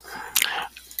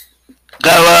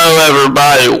Hello,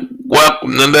 everybody.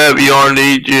 Welcome to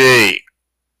WRDG.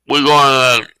 We're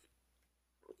going to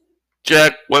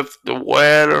check with the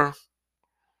weather,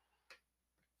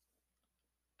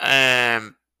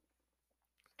 and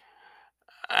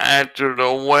after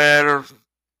the weather,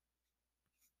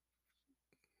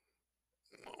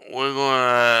 we're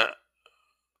going to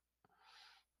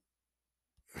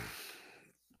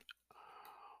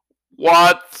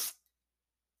what's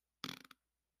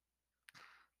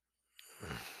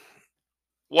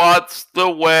what's the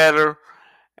weather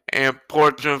in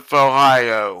Portsmouth,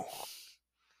 Ohio.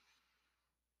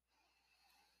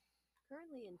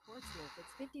 Currently in Portsmouth,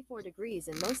 it's 54 degrees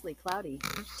and mostly cloudy.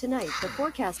 Tonight, the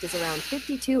forecast is around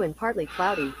 52 and partly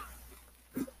cloudy.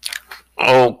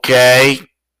 Okay.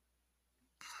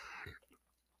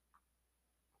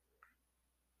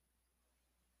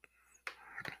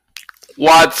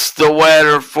 What's the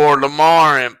weather for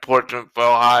tomorrow in Portsmouth,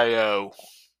 Ohio?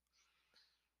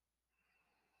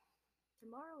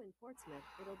 Tomorrow in Portsmouth,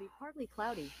 it'll be partly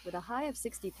cloudy with a high of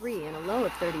 63 and a low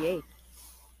of 38.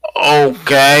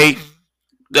 Okay.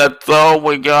 That's all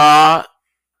we got.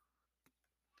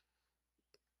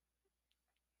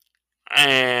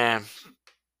 And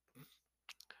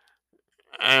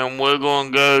we're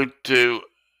going to go to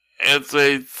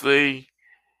SAC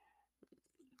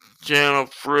Channel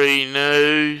 3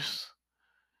 News.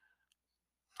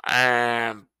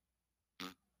 And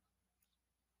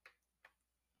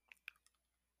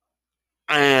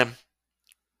and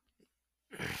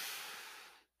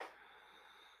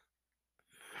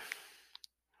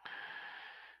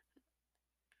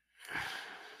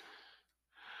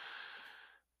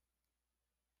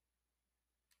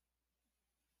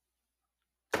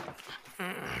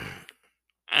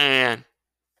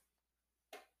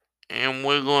and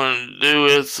we're going to do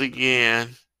this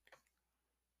again.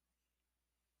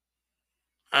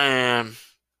 And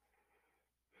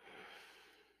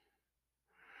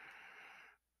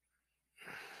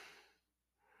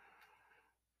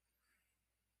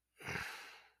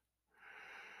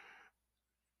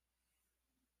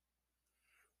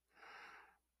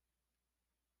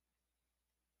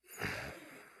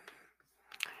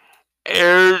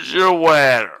here's your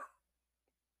weather.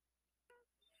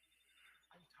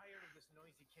 I'm tired of this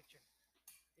noisy kitchen.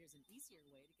 There's an easier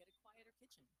way to get a quieter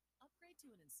kitchen. Upgrade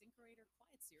to an InSinkErator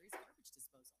Quiet Series garbage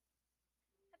disposal.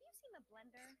 Have you seen the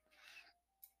blender?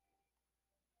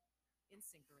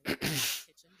 InSinkErator makes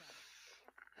your kitchen better.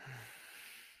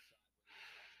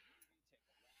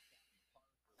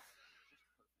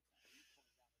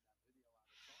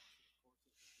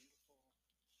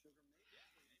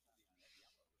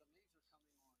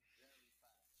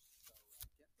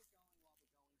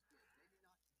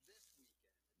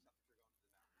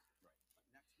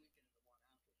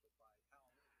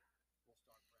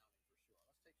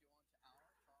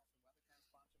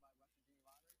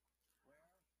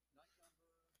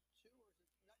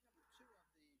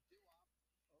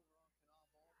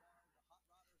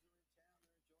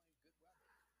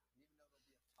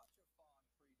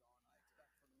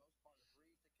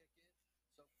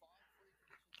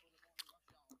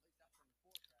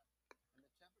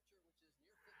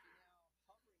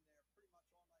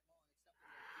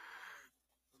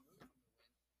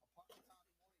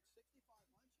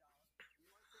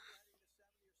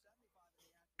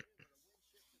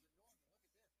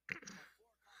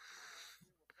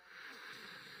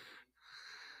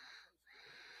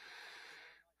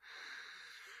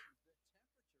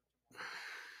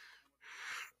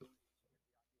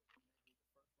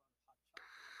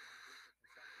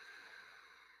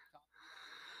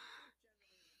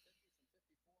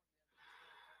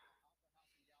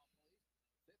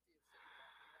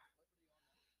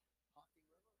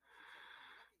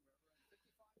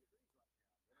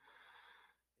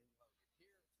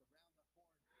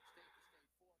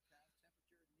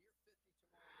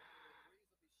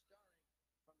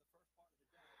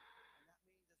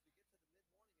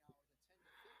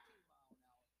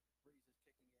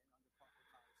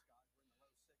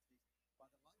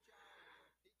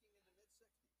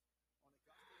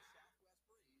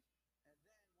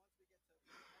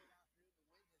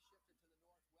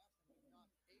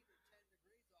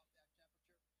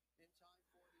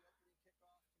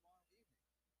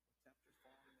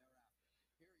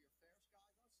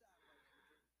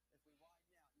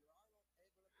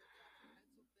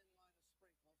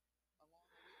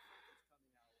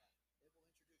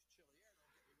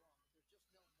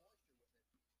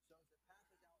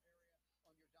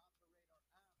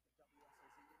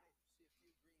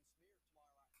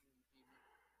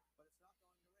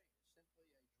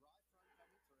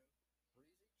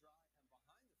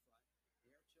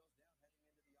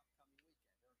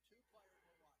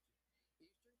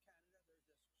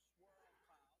 swirl of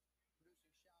clouds producing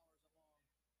showers along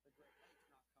the Great Lakes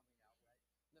not coming our way.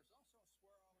 And there's also a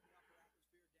swirl in the upper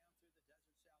atmosphere down through the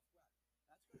desert southwest.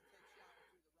 That's going to take showers through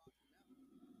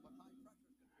the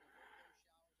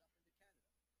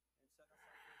Rocky Mountains, but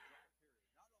high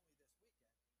pressure is going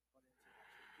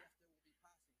to divert those showers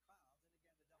up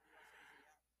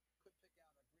into Canada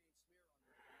and set us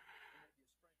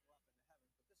up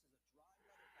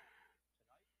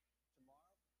for a dry period, not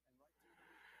only this weekend, but into next week.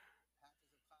 Yes, there will be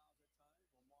passing clouds, and again,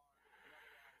 the WSAZ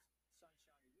app could pick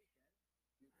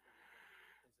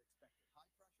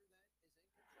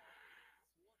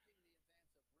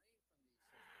out a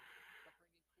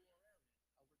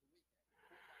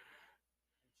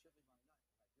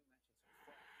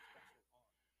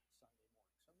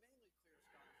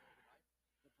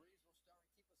green smear on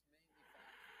radar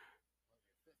and maybe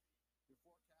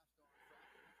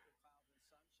a sprinkle up in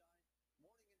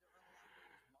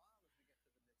the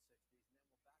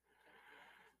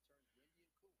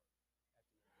heavens,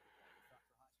 but this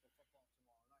is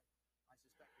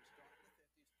a dry weather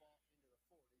pattern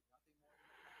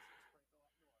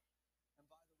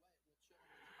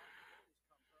tonight,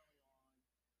 tomorrow, and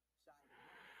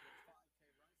right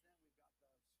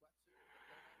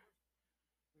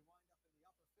through the weekend. Patches of clouds at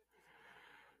times will mar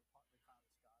an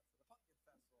otherwise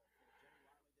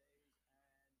sunshiny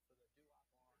weekend. Beautiful weekend is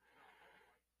expected. High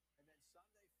pressure then is in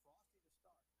control, thwarting the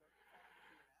advance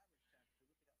of rain from these systems, but bringing cooler air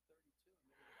in over the weekend. Cool by day and chilly by night. And I do mention some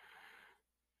frost, especially on Sunday morning. So mainly clear skies overnight. The breeze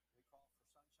will stir and keep us mainly foggy, low near 50. Your forecast on Friday, mixture clouds and sunshine. Morning into early afternoon is mild as we get to the mid-60s, and then we'll back the temperature off as it turns windy and cooler at the end of the day. In fact,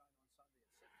 for high school football tomorrow night, I suspect we start in the 50s, fall into the 40s, nothing more than a passing sprinkle up north. And by the way, it will chill into the upper 30s come early on Saturday morning. If there's 5K runs, then we've got the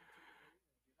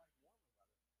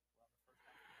sweatsuit, the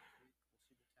pullovers.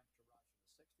 We wind up in the upper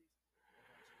 50s in the afternoon under partly cloudy skies for the Pumpkin Festival, for the Jenny Riley Days, and for the doo-wop on Canal Boulevard. And then Sunday, frosty to start. 35 would be an average temperature. We could have 32 and maybe the high days. We call for sunshine on Sunday at 62 degrees. And if you like warmer weather, well, the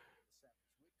first half of next week, we'll see the temperature rise from the 60s, eventually into the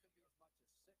 70s. We could be as much as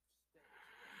 6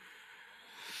 days. Okay,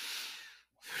 we will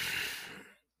accept that,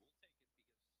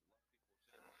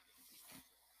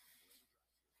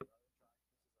 Tony.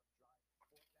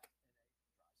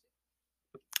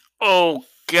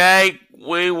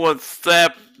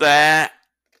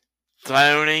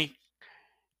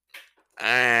 And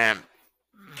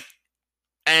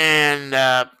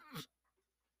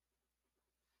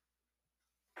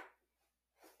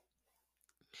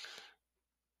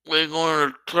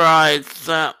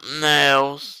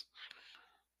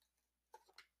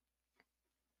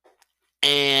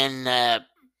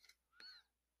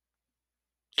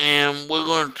and we're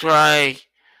gonna try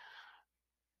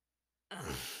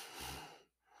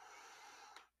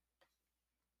something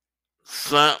else.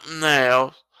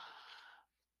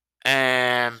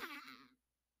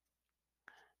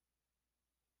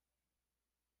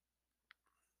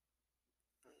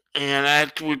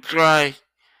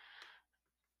 And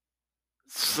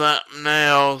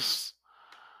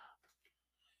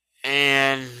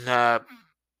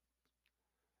and we're gonna try something else.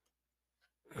 And after we try something else,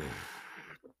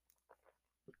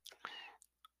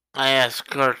 and I asked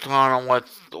Cortana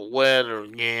what's the weather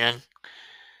again,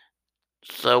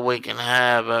 so we can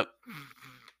have it.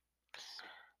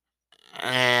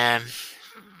 And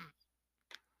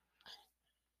I asked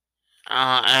her again,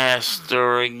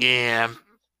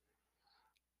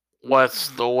 what's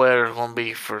the weather gonna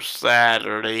be for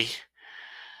Saturday?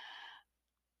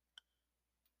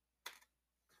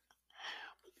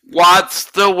 What's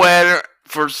the weather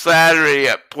for Saturday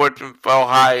at Portsmouth,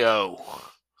 Ohio?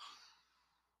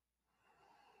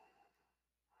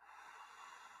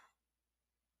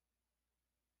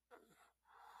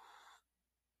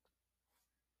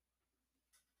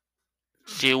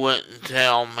 She wouldn't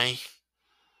tell me.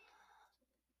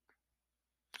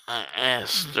 I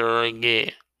asked her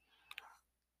again.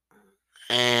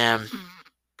 And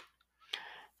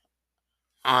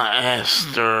I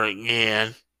asked her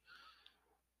again.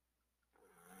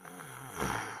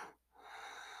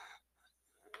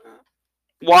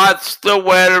 What's the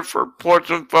weather for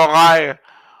Portsmouth, Ohio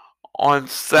on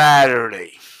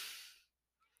Saturday?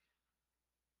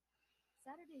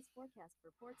 Saturday's forecast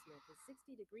for Portsmouth is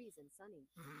 60 degrees and sunny.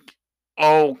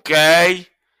 Okay.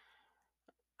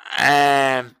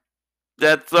 And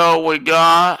that's all we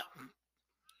got.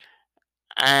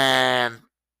 And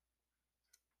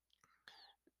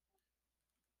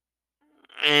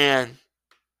and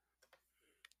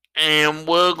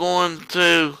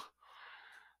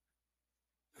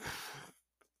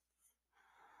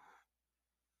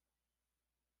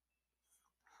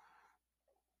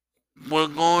we're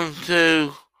going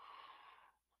to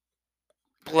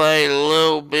play a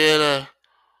little bit of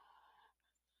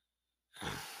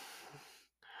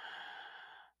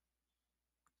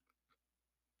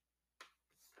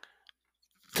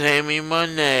Tammy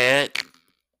Manette.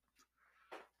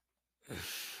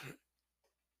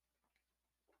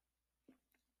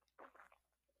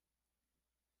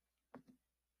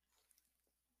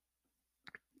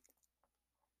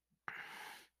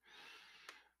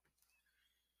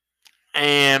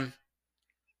 And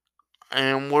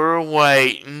and we're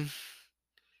waiting.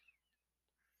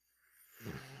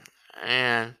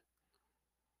 And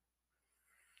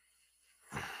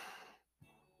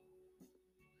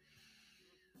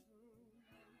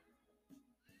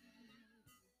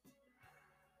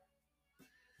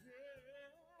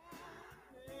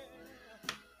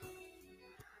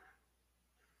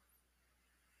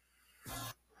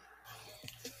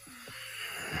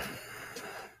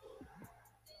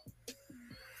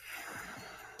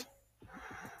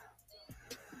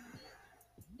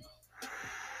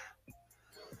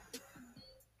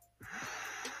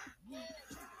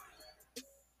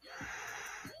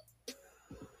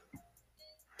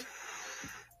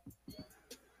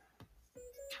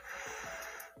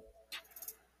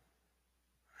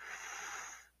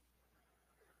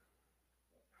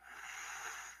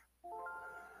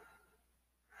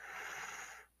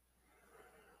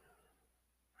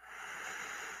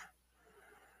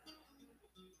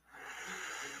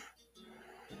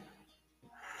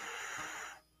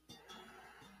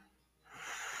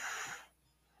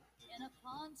In a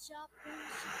pawn shop in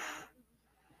Chicago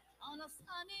on a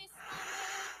sunny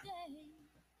summer day.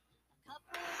 A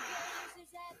couple of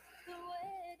gazers at the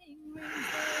wedding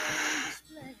rings on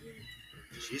display.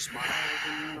 She smiled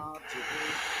and nodded her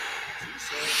head. She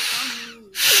said, honey,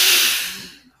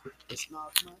 it's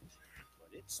not much, but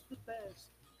it's the best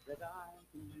that I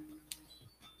can do.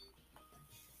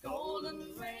 Golden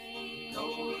ring,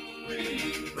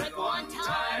 with one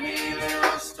tiny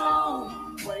little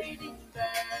stone, waiting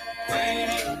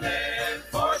there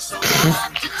for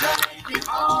someone to take me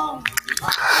home.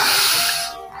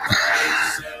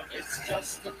 It's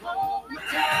just a cold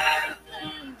metallic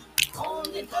thing,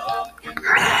 only love can make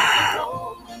a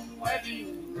golden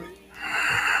wedding ring.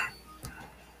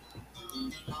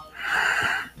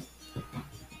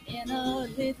 In a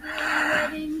little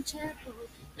wedding chapel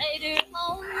later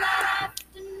on that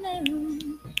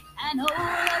afternoon, an old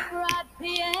upright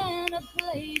piano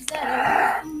plays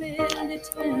that old familiar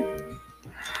tune.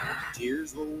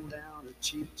 Tears roll down her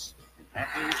cheeks and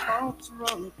happy thoughts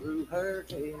run through her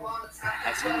head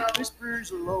as he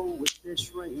whispers low with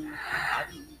this ring, I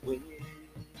will.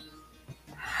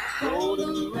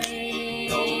 Golden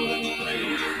ring,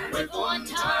 with one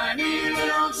tiny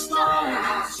little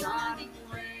star, shining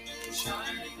ring.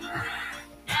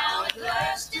 Now at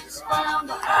last it's found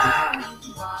a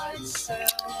home by itself.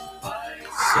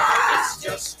 It's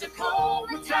just a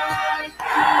cold metallic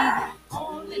thing,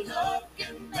 only love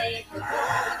can make a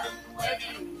golden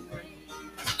wedding ring.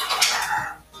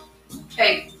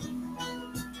 Hey,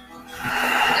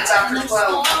 it's after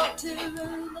 12. To the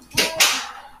party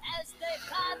as they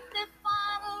got their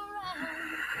final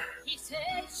round. He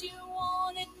said you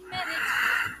wanted minutes,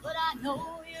 but I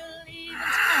know you're leaving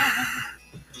town.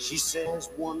 She says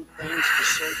one thing's for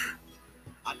certain,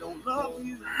 I don't love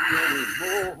you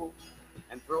anymore,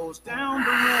 and throws down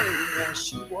the ring as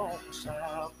she walks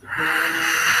out the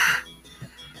door.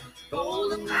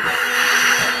 Golden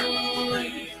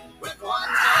ring, with one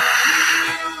tiny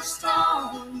little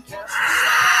stone, cast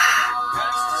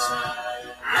aside,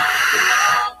 like the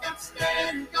love that's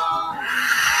dead and gone.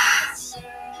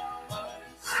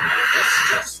 It's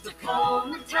just a cold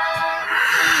metallic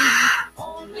thing,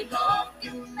 only love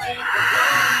can make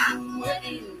a golden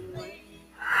wedding ring.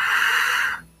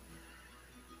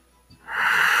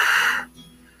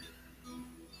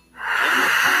 In a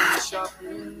pawn shop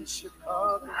in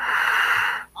Chicago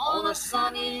On a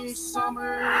sunny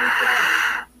summer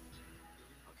day,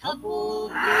 a couple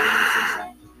gazes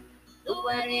at the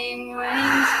wedding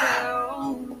rings fell